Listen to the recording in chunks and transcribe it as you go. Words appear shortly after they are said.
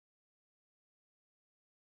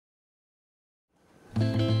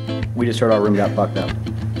We just heard our room got fucked up.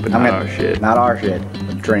 But not our shit. Not our shit.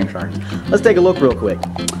 The training sergeant. Let's take a look real quick.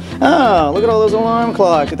 Oh, look at all those alarm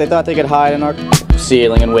clocks that they thought they could hide in our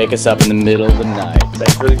ceiling and wake us up in the middle of the night.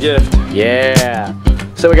 Thanks for the gift. Yeah.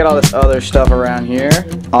 So we got all this other stuff around here.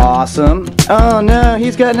 Awesome. Oh no,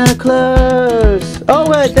 he's got no clothes. Oh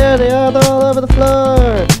wait, there they are. They're all over the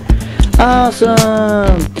floor. Awesome.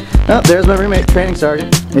 Oh, there's my roommate, training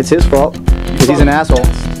sergeant. It's his fault, because he's an asshole.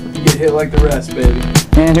 You get hit like the rest, baby.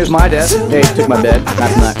 And here's my desk. They took my bed.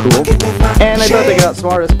 That's not cool. And they thought they got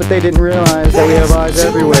smartest, but they didn't realize that we have eyes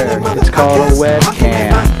everywhere. It's called a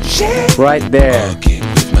webcam. Right there.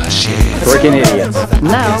 Freaking idiots.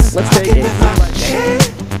 Now, let's take it.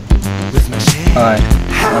 Hi,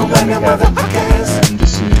 I'm Danny Cabot, and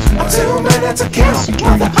this is my security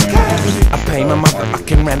camera. I pay my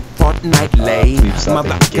motherfucking rent fortnightly.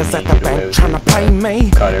 Motherfuckers at the bank tryna pay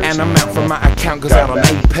me, and I'm out from my account cause I don't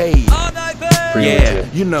AP. Yeah,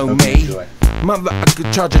 you know me. Mother, I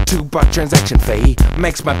could charge a $2 transaction fee.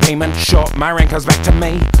 Makes my payment short, my rent comes back to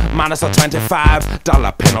me. Minus a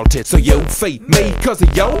 $25 penalty. So you feed me, cause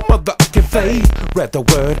of your motherfucking fee. Read the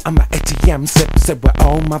word, I'm a ATM sip. Said we're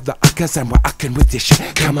all motherfuckers and we're fucking with this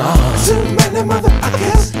shit. Come on. Too many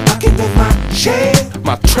motherfuckers fucking with my shit.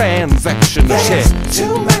 My transaction shit.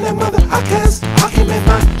 Too many motherfuckers fucking with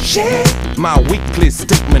my shit. My weekly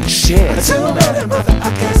statement shit. Too many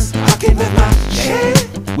motherfuckers fucking with my shit.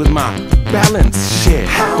 With my balance shit.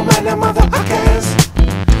 How many motherfuckers?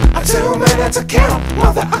 Too many to count,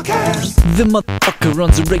 motherfuckers. The motherfucker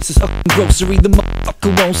runs a racist fucking grocery. The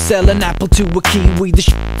motherfucker won't sell an apple to a kiwi. The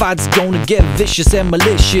fight's gonna get vicious and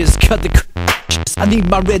malicious. Cut the I need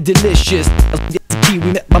my red delicious. The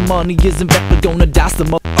kiwi, my money isn't back. We're gonna dice the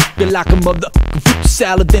motherfucker like a motherfucking fruit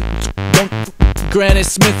salad. Then don't Granny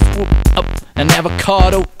Smith up an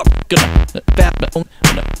avocado.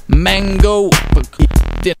 Gonna mango.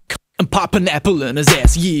 Then and pop an apple in his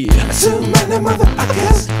ass, yeah. Too many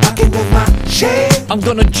motherfuckers fucking with my shit. I'm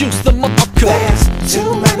gonna juice the motherfucker. There's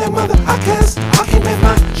too many motherfuckers fucking with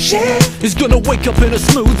my shit. He's gonna wake up in a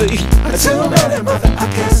smoothie. Too many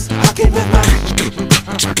motherfuckers fucking with my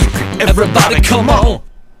shit. Everybody come on.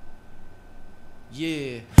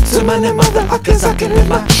 Yeah. Too many motherfuckers fucking with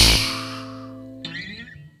my shit.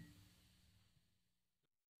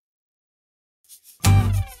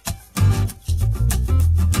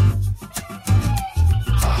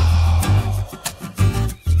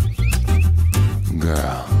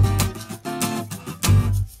 Girl,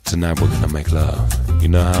 tonight we're gonna make love. You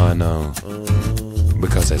know how I know?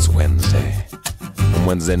 Because it's Wednesday. And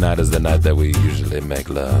Wednesday night is the night that we usually make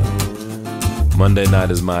love. Monday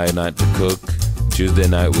night is my night to cook. Tuesday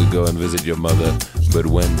night we go and visit your mother. But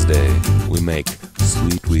Wednesday we make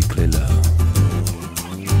sweet weekly love.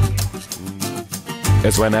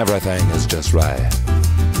 It's when everything is just right.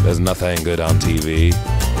 There's nothing good on TV.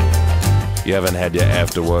 You haven't had your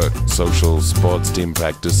after-work social sports team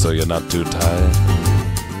practice, so you're not too tired.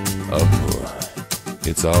 Oh,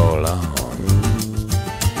 it's all on.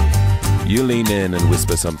 You lean in and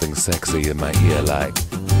whisper something sexy in my ear like,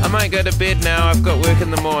 I might go to bed now, I've got work in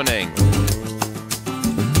the morning.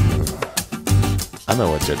 I know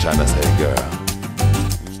what you're trying to say, girl.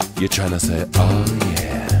 You're trying to say, oh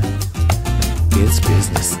yeah, it's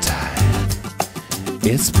business time.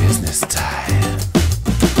 It's business time.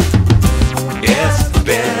 It's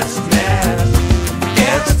business.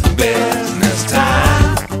 It's business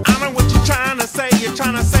time. I know what you're trying to say. You're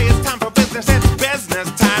trying to say it's time for business. It's business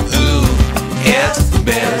time. Ooh, It's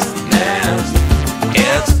business.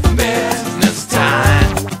 It's business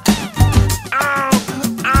time.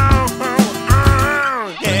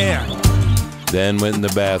 Yeah. Then went in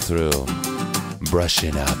the bathroom,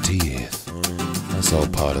 brushing our teeth. That's all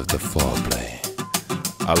part of the foreplay.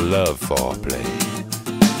 I love foreplay.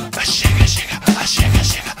 A shake, a shake, a shake, a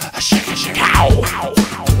shake, a shake, a shake. Ow, ow,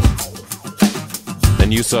 ow.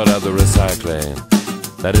 Then you sort out the recycling.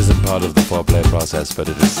 That isn't part of the foreplay process, but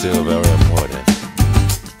it is still very important.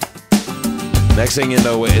 Next thing you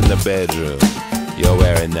know, we're in the bedroom. You're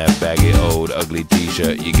wearing that baggy old ugly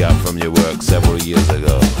t-shirt you got from your work several years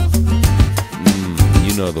ago.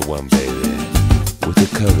 You know the one, baby, with the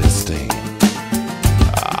curry stain.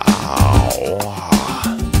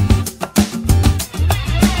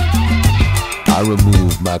 I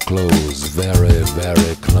remove my clothes very,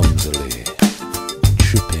 very clumsily,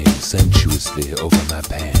 tripping sensuously over my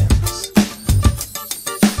pants.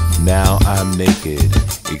 Now I'm naked,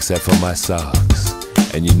 except for my socks.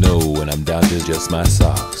 And you know when I'm down to just my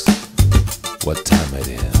socks, what time it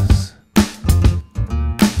is.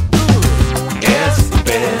 It's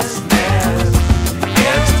business.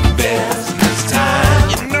 It's business time.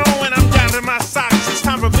 You know when I'm down to my socks, it's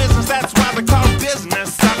time for business.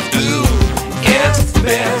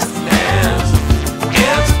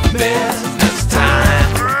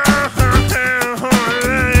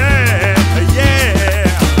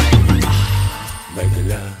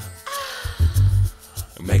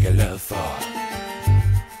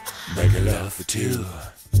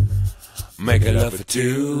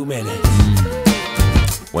 2 minutes.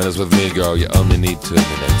 When it's with me, girl, you only need 2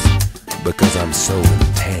 minutes. Because I'm so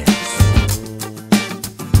intense.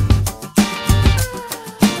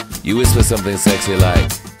 You whisper something sexy like,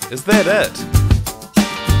 is that it?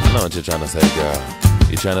 I know what you're trying to say, girl.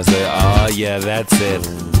 You're trying to say, oh yeah, that's it.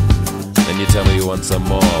 Then you tell me you want some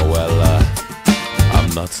more. Well, I'm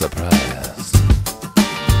not surprised,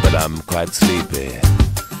 but I'm quite sleepy.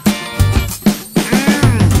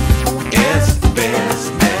 It's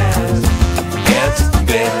business. It's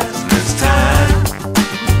business.